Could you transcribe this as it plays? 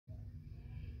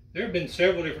There have been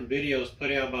several different videos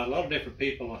put out by a lot of different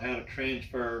people on how to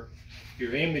transfer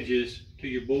your images to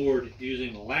your board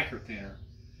using a lacquer thinner.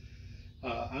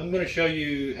 I'm going to show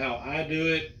you how I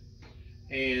do it,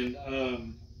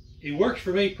 and it works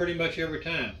for me pretty much every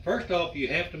time. First off, you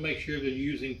have to make sure that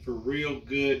you're using for real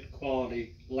good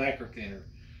quality lacquer thinner.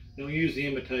 Don't use the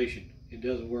imitation. It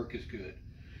doesn't work as good.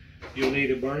 You'll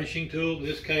need a burnishing tool. In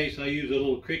this case, I use a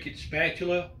little Cricut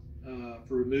spatula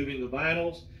for removing the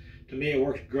vinyls. To me, it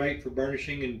works great for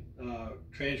burnishing and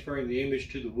transferring the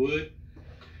image to the wood.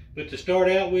 But to start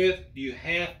out with, you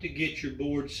have to get your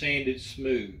board sanded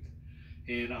smooth.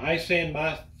 And I sand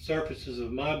my surfaces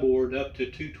of my board up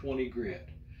to 220 grit.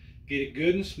 Get it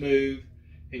good and smooth,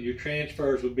 and your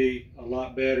transfers will be a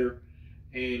lot better,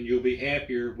 and you'll be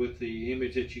happier with the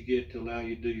image that you get to allow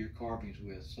you to do your carvings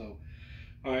with. So,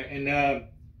 all right, and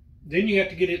then you have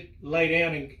to get it laid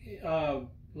down and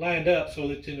lined up so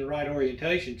that it's in the right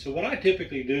orientation. So what I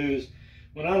typically do is,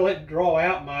 when I draw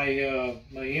out my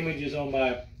my images on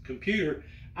my computer,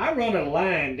 I run a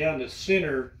line down the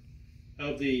center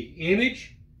of the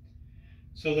image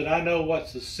so that I know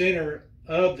what's the center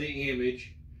of the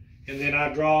image, and then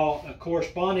I draw a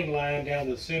corresponding line down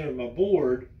the center of my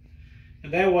board,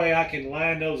 and that way I can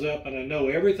line those up and I know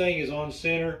everything is on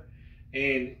center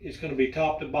and it's going to be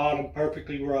top to bottom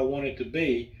perfectly where I want it to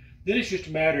be. Then it's just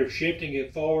a matter of shifting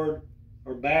it forward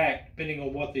or back depending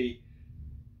on what the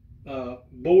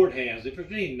board has. If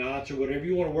there's any knots or whatever,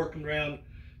 you want to work them around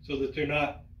so that they're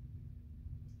not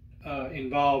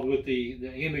involved with the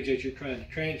image that you're trying to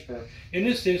transfer. In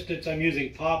this instance, I'm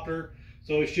using poplar,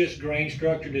 so it's just grain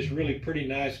structured. It's really pretty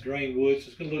nice grain wood, so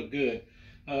it's going to look good.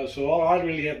 So all I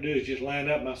really have to do is just line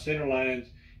up my center lines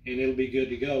and it'll be good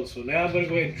to go. So now I'm going to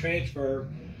go ahead and transfer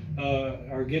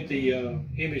or get the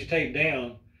image taped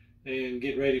down and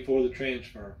get ready for the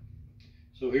transfer.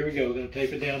 So here we go. We're going to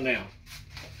tape it down now.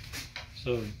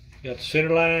 So you got the center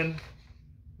line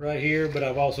right here, but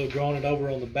I've also drawn it over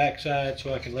on the back side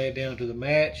so I can lay it down to the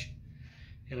match.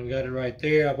 And I've got it right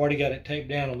there. I've already got it taped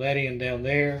down on that end down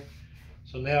there.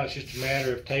 So now it's just a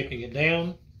matter of taping it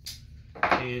down.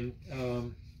 And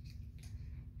you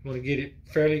want to get it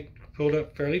pulled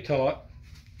up fairly taut.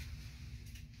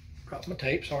 Dropped my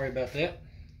tape, sorry about that.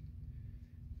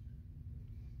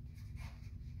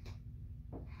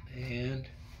 And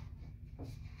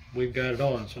we've got it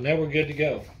on. So now we're good to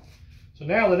go. So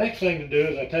now the next thing to do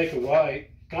is I take a white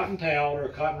cotton towel or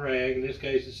a cotton rag. In this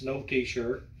case, it's an old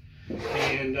t-shirt.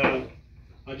 And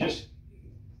I just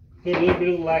put a little bit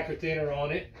of the lacquer thinner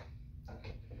on it.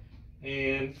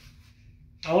 And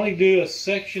I only do a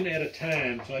section at a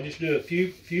time. So I just do a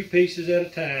few pieces at a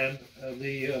time of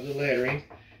the lettering.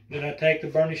 Then I take the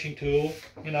burnishing tool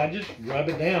and I just rub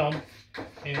it down,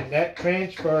 and that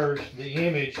transfers the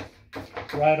image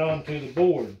right onto the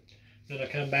board. Then I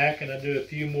come back and I do a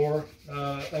few more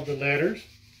of the letters,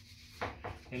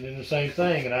 and then the same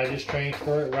thing, and I just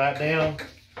transfer it right down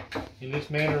in this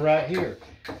manner right here.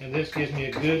 And this gives me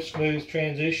a good smooth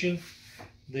transition.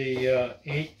 The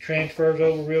ink transfers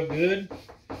over real good,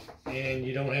 and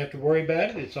you don't have to worry about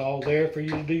it. It's all there for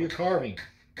you to do your carving.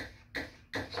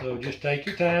 So just take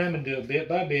your time and do it bit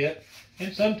by bit.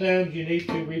 And sometimes you need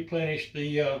to replenish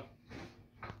the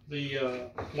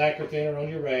lacquer thinner on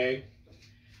your rag.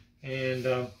 And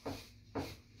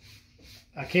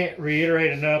I can't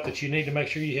reiterate enough that you need to make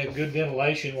sure you have good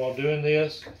ventilation while doing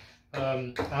this.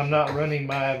 I'm not running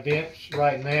my vents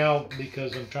right now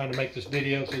because I'm trying to make this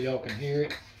video so y'all can hear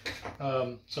it.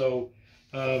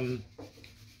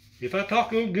 If I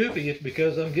talk a little goofy, it's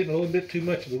because I'm getting a little bit too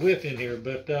much of the whiff in here.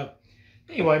 But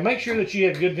anyway, make sure that you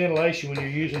have good ventilation when you're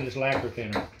using this lacquer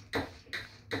thinner.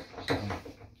 So,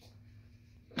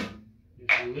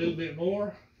 just a little bit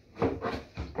more.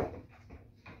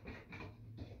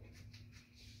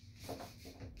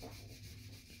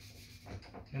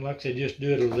 And like I said, just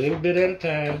do it a little bit at a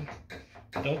time.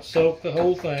 Don't soak the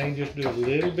whole thing, just do it a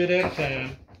little bit at a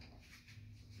time.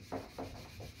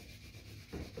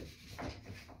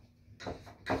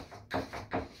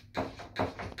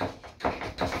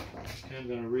 I'm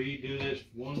going to redo this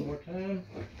one more time,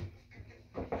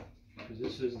 because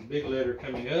this is the big letter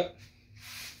coming up.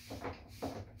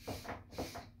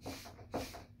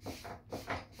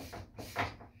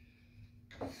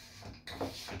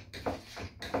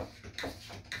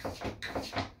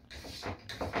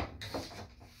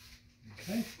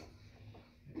 Okay,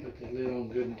 put that lid on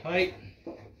good and tight.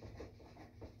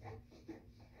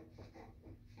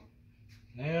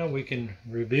 Now we can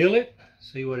reveal it,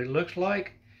 see what it looks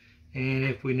like. And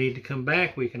if we need to come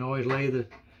back, we can always lay the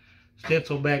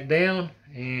stencil back down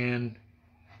and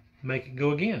make it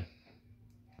go again.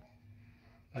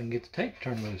 I can get the tape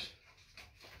turned loose.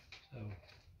 So,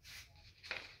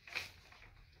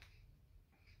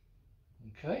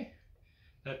 okay,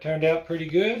 that turned out pretty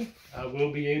good. I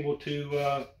will be able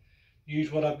to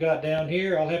use what I've got down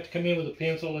here. I'll have to come in with a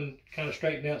pencil and kind of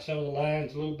straighten out some of the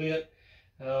lines a little bit.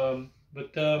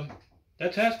 But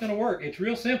that's how it's going to work. It's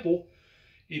real simple.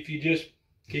 If you just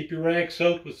keep your rag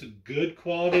soaked with some good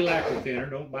quality lacquer thinner,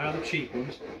 don't buy the cheap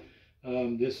ones.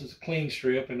 This is a clean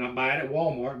strip, and I buy it at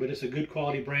Walmart, but it's a good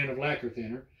quality brand of lacquer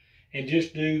thinner. And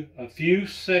just do a few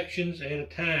sections at a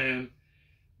time,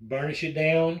 burnish it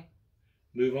down,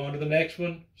 move on to the next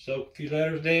one, soak a few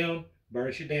letters down,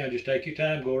 burnish it down. Just take your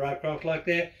time, go right across like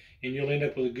that, and you'll end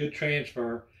up with a good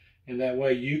transfer. And that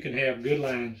way you can have good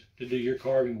lines to do your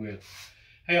carving with.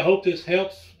 Hey, I hope this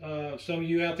helps some of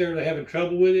you out there that are having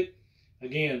trouble with it.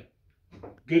 Again,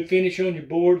 good finish on your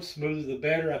board, smoother the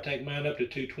better. I take mine up to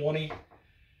 220.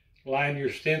 Line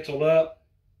your stencil up,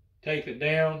 tape it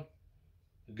down.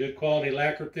 A good quality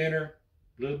lacquer thinner,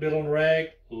 a little bit on the rag,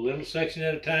 a little section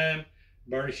at a time.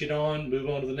 Burnish it on, move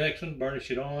on to the next one,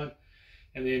 burnish it on,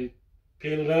 and then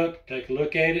peel it up, take a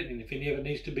look at it, and if any of it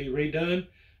needs to be redone,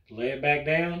 lay it back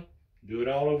down, do it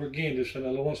all over again, just for that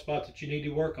little one spot that you need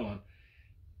to work on.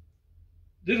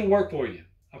 This will work for you,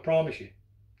 I promise you.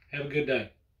 Have a good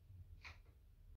day.